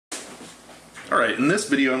Alright, in this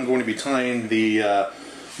video I'm going to be tying the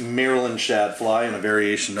Maryland Shad Fly in a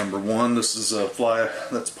variation number 1. This is a fly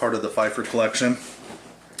that's part of the Pfeiffer Collection.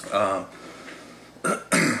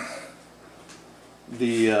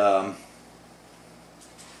 The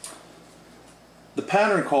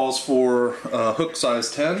pattern calls for hook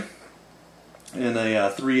size 10 in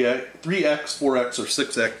a 3X, 4X, or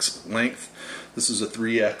 6X length. This is a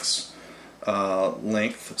 3X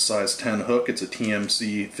length size 10 hook. It's a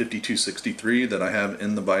TMC 5263 that I have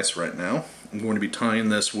in the vise right now. I'm going to be tying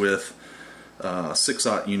this with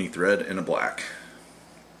 6/0 uni thread in a black.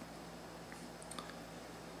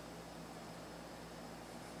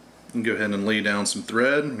 And go ahead and lay down some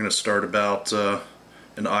thread. I'm going to start about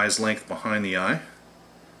an eye's length behind the eye.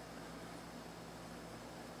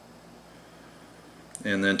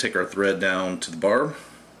 And then take our thread down to the barb.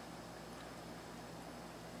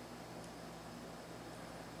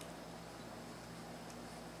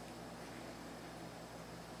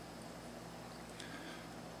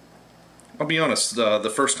 I'll be honest,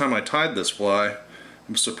 the first time I tied this fly, I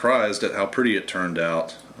was surprised at how pretty it turned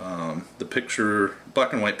out. The picture,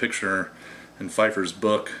 black and white picture in Pfeiffer's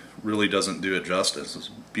book really doesn't do it justice. It's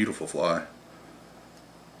a beautiful fly.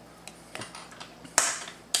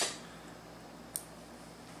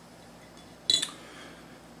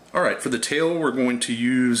 Alright, for the tail we're going to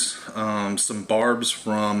use some barbs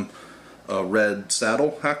from a red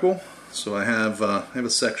saddle hackle. So I have a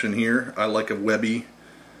section here. I like a webby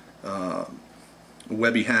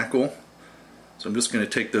hackle. So I'm just going to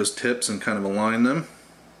take those tips and kind of align them.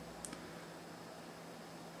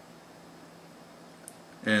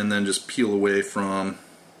 And then just peel away from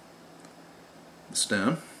the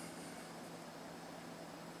stem.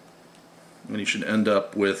 And you should end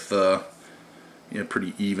up with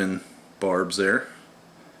pretty even barbs there.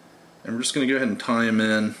 And we're just going to go ahead and tie them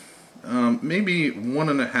in maybe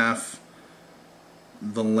 1.5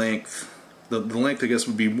 the length. The length, I guess,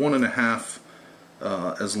 would be 1.5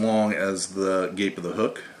 as long as the gape of the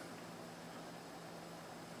hook.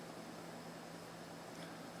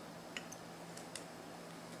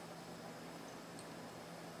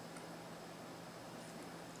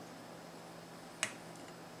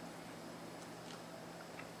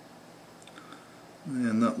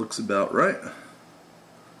 And that looks about right.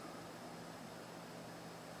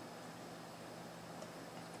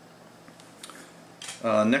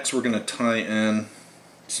 Next we're going to tie in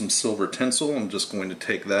some silver tinsel. I'm just going to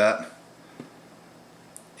take that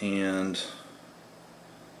and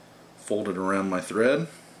fold it around my thread.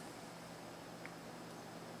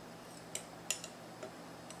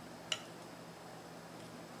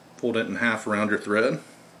 Fold it in half around your thread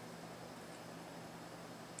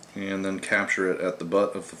and then capture it at the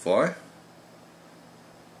butt of the fly.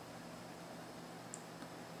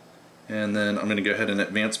 And then I'm going to go ahead and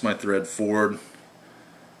advance my thread forward,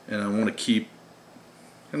 and I want to keep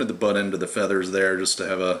kind of the butt end of the feathers there just to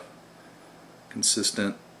have a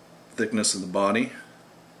consistent thickness of the body.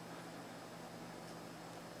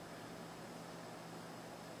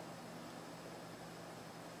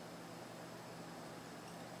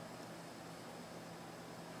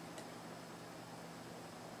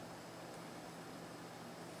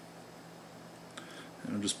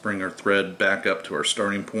 And we'll just bring our thread back up to our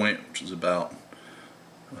starting point, which is about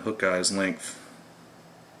a hook eye's length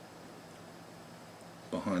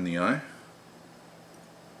behind the eye,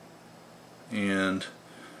 and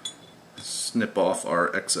snip off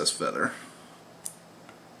our excess feather.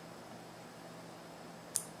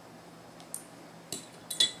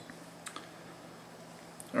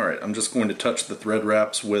 Alright, I'm just going to touch the thread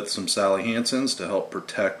wraps with some Sally Hansen's to help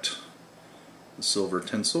protect the silver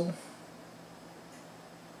tinsel.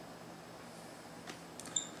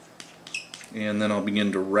 And then I'll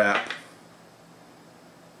begin to wrap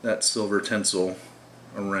that silver tinsel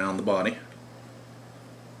around the body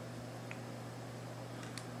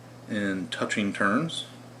in touching turns.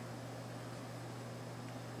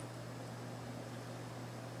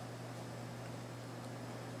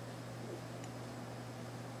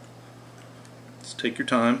 Just take your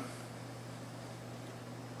time.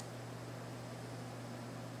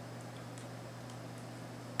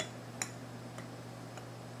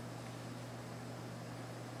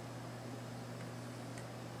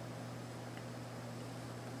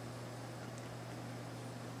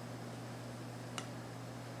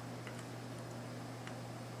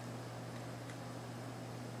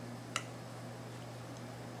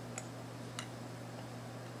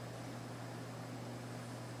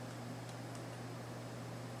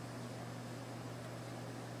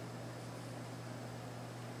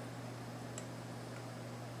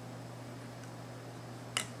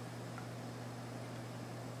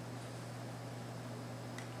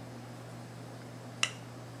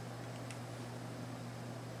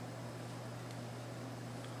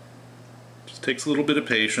 Takes a little bit of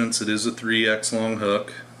patience. It is a 3X long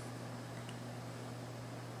hook,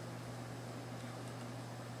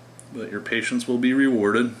 but your patience will be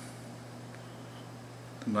rewarded.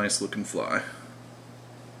 A nice looking fly.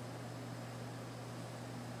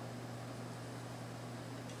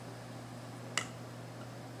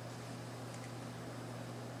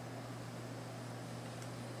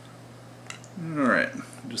 Alright,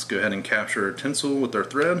 just go ahead and capture our tinsel with our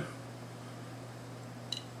thread.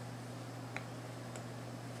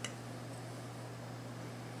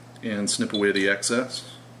 And snip away the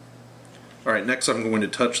excess. Alright, next I'm going to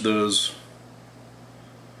touch those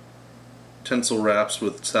tinsel wraps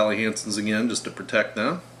with Sally Hansen's again, just to protect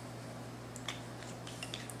them.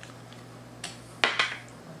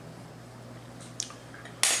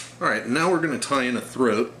 Alright, now we're going to tie in a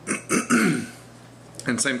throat.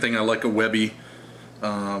 And same thing, I like a webby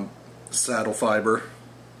saddle fiber.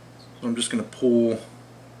 So I'm just going to pull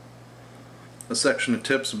a section of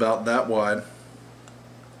tips about that wide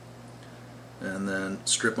and then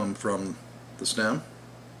strip them from the stem.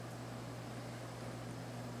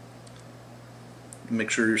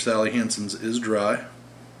 Make sure your Sally Hansen's is dry,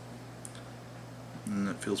 and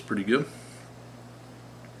that feels pretty good.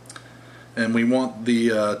 And we want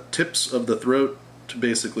the tips of the throat to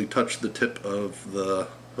basically touch the tip of the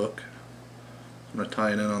hook. I'm going to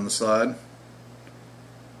tie it in on the side,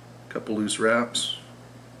 a couple loose wraps,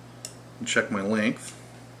 and check my length.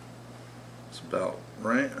 It's about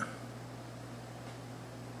right.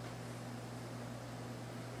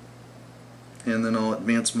 And then I'll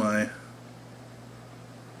advance my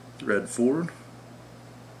thread forward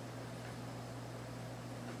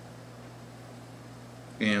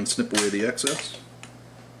and snip away the excess.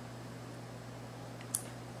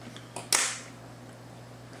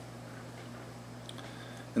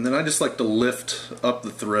 And then I just like to lift up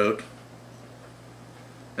the throat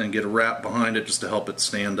and get a wrap behind it just to help it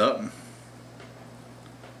stand up.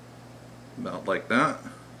 About like that.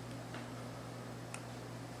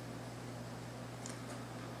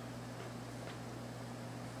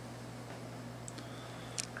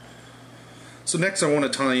 So next I want to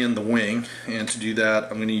tie in the wing, and to do that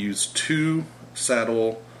I'm going to use 2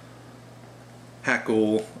 saddle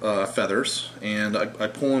Hackle feathers, and I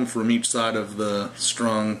pull them from each side of the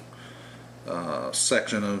strung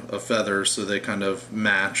section of feathers so they kind of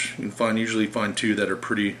match. You can usually find 2 that are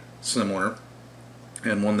pretty similar,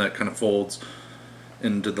 and one that kind of folds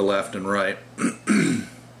into the left and right.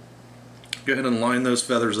 Go ahead and line those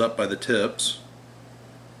feathers up by the tips,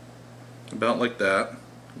 about like that.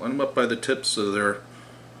 Line them up by the tips so they're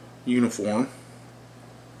uniform.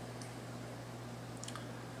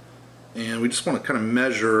 And we just want to kind of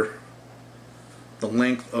measure the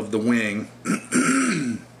length of the wing.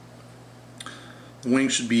 The wing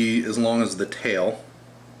should be as long as the tail,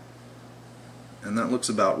 and that looks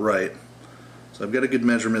about right. So I've got a good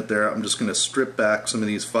measurement there. I'm just going to strip back some of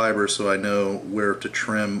these fibers so I know where to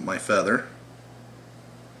trim my feather.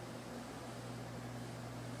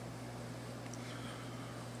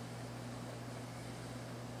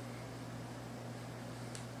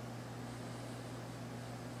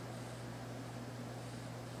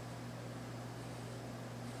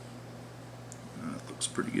 Looks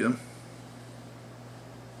pretty good.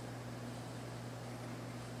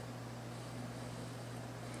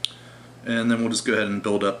 And then we'll just go ahead and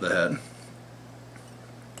build up the head.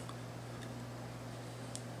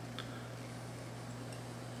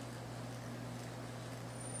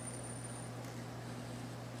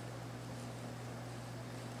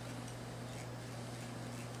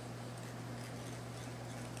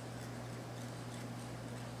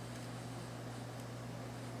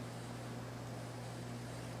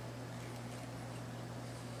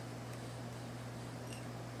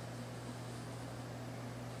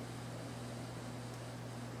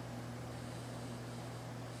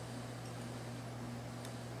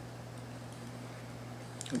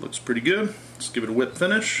 It looks pretty good. Let's give it a whip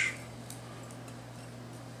finish.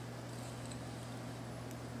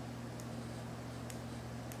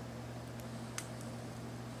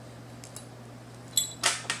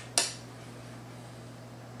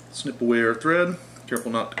 Snip away our thread.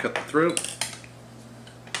 Careful not to cut the throat.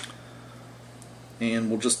 And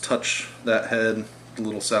we'll just touch that head with the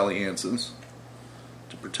little Sally Hansen's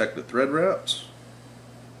to protect the thread wraps.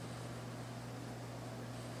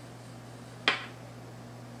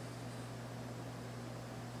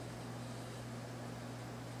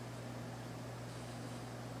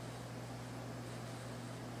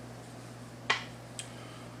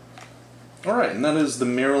 Alright, and that is the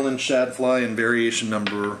Maryland Shad Fly in variation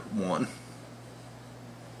number 1.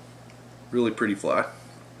 Really pretty fly.